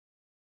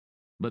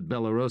but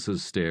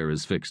Bellarosa's stare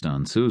is fixed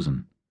on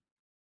Susan.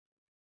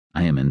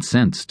 I am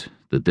incensed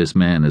that this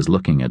man is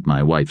looking at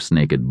my wife's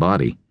naked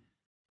body.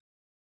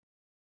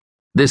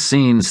 This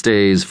scene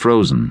stays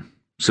frozen,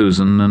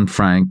 Susan and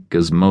Frank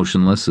as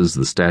motionless as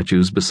the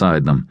statues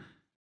beside them,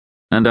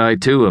 and I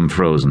too am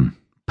frozen,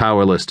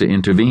 powerless to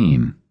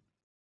intervene,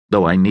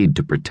 though I need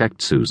to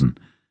protect Susan.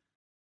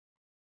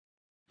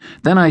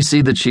 Then I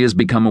see that she has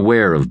become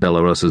aware of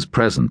Bellarosa's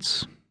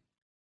presence,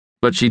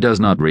 but she does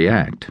not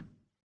react.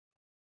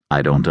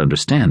 I don't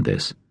understand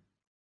this.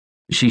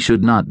 She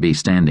should not be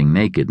standing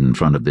naked in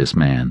front of this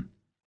man.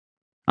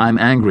 I'm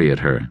angry at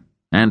her,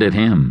 and at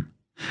him,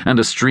 and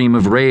a stream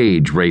of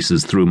rage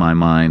races through my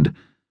mind,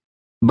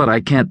 but I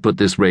can't put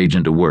this rage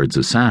into words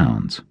or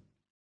sounds.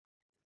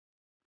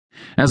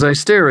 As I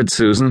stare at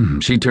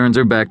Susan, she turns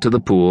her back to the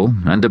pool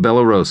and to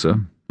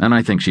Bellarosa, and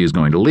I think she is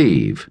going to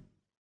leave.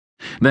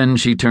 Then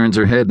she turns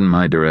her head in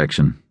my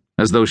direction,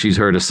 as though she's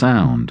heard a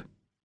sound.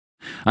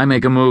 I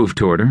make a move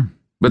toward her,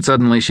 but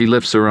suddenly she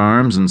lifts her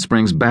arms and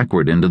springs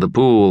backward into the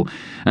pool,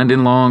 and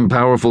in long,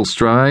 powerful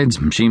strides,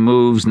 she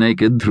moves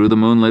naked through the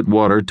moonlit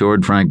water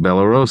toward Frank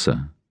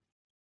Bellarosa.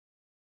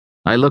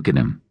 I look at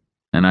him,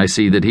 and I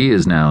see that he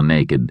is now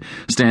naked,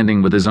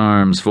 standing with his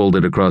arms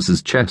folded across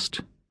his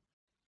chest.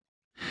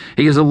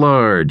 He is a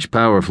large,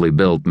 powerfully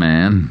built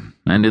man,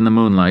 and in the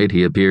moonlight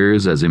he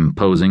appears as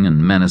imposing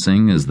and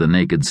menacing as the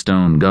naked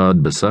stone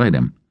god beside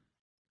him.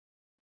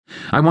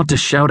 I want to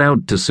shout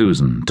out to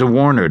Susan, to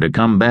warn her to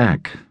come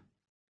back,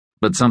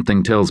 but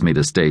something tells me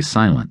to stay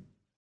silent,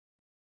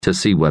 to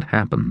see what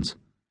happens.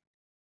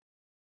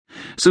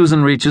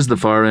 Susan reaches the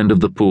far end of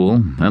the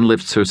pool and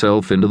lifts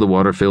herself into the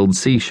water-filled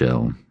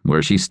seashell,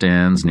 where she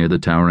stands near the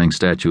towering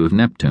statue of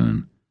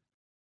Neptune.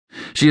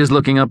 She is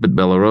looking up at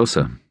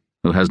Bellarosa,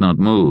 who has not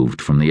moved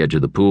from the edge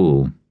of the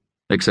pool,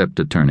 except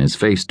to turn his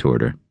face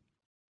toward her.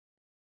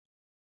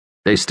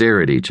 They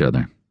stare at each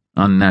other,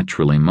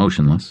 unnaturally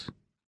motionless.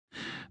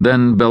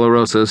 Then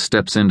Bellarosa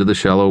steps into the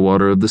shallow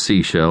water of the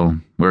seashell,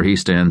 where he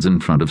stands in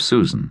front of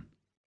Susan.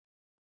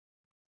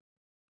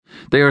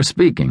 They are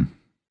speaking,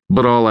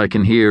 but all I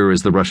can hear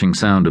is the rushing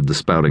sound of the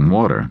spouting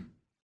water.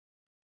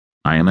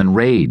 I am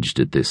enraged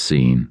at this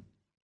scene,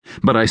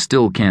 but I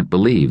still can't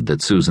believe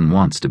that Susan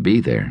wants to be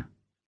there,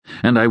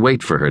 and I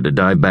wait for her to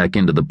dive back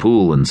into the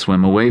pool and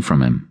swim away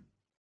from him.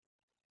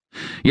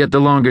 Yet the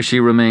longer she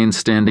remains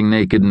standing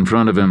naked in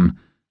front of him,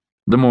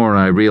 the more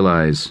I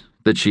realize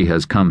that she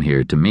has come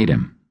here to meet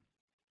him.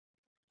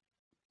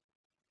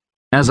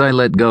 As I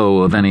let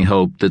go of any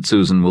hope that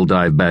Susan will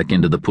dive back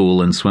into the pool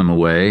and swim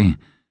away,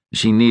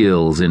 she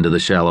kneels into the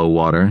shallow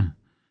water,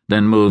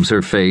 then moves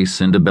her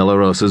face into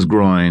Bellarosa's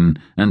groin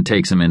and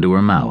takes him into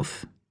her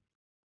mouth.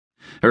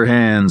 Her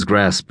hands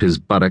grasp his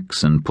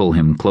buttocks and pull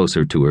him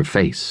closer to her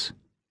face.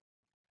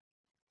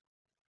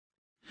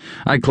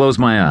 I close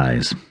my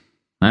eyes,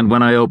 and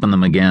when I open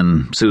them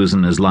again,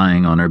 Susan is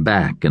lying on her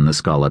back in the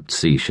scalloped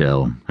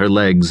seashell. Her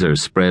legs are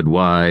spread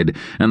wide,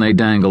 and they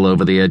dangle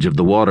over the edge of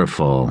the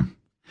waterfall.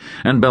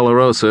 And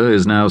Bellarosa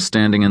is now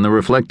standing in the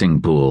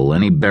reflecting pool,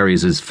 and he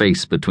buries his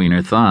face between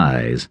her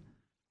thighs.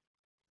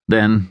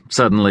 Then,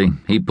 suddenly,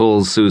 he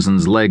pulls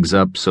Susan's legs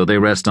up so they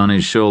rest on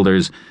his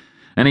shoulders,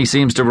 and he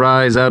seems to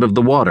rise out of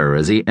the water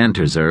as he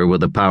enters her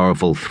with a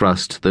powerful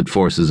thrust that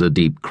forces a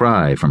deep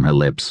cry from her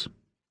lips.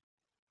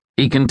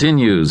 He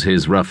continues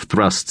his rough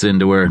thrusts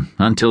into her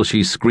until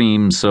she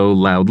screams so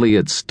loudly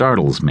it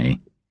startles me.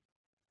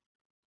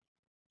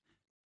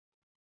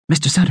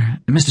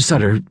 Mr.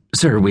 Sutter,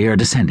 sir, we are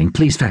descending.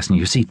 Please fasten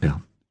your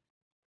seatbelt.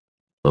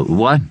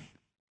 What?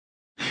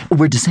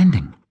 We're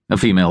descending, a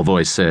female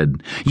voice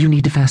said. You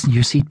need to fasten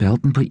your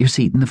seatbelt and put your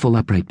seat in the full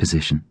upright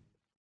position.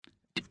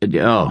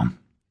 Oh.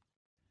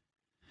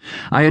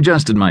 I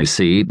adjusted my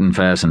seat and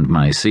fastened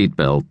my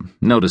seatbelt,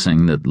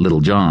 noticing that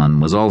little John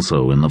was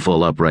also in the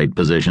full upright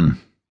position.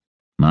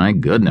 My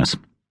goodness,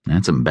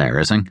 that's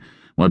embarrassing.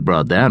 What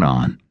brought that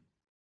on?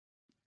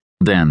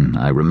 Then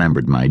I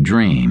remembered my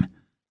dream.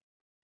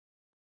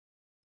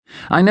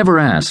 I never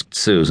asked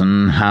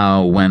Susan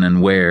how, when,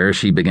 and where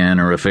she began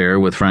her affair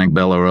with Frank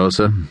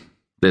Bellarosa.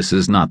 This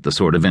is not the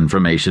sort of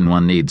information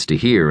one needs to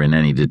hear in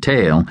any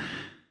detail,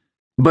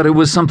 but it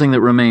was something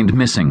that remained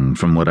missing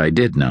from what I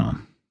did know.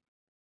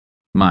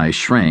 My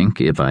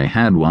shrink, if I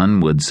had one,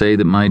 would say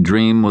that my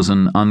dream was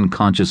an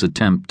unconscious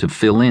attempt to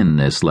fill in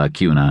this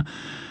lacuna,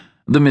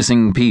 the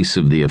missing piece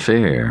of the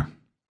affair.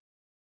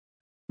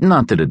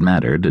 Not that it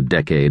mattered a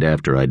decade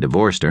after I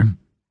divorced her.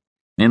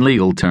 In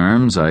legal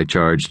terms, I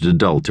charged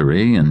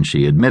adultery, and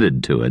she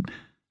admitted to it.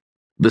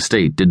 The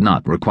state did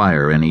not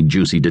require any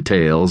juicy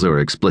details or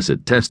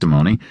explicit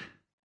testimony,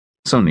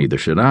 so neither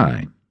should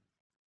I.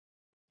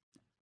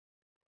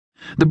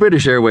 The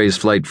British Airways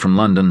flight from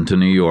London to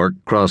New York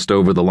crossed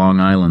over the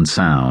Long Island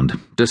Sound,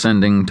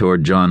 descending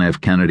toward John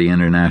F. Kennedy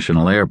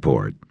International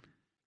Airport.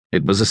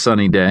 It was a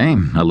sunny day,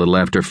 a little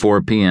after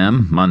 4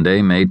 p.m.,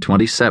 Monday, May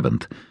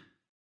 27th,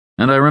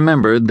 and I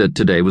remembered that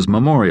today was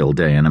Memorial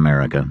Day in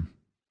America.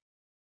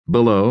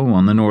 Below,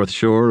 on the north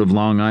shore of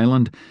Long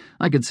Island,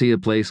 I could see a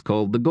place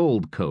called the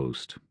Gold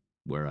Coast,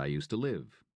 where I used to live.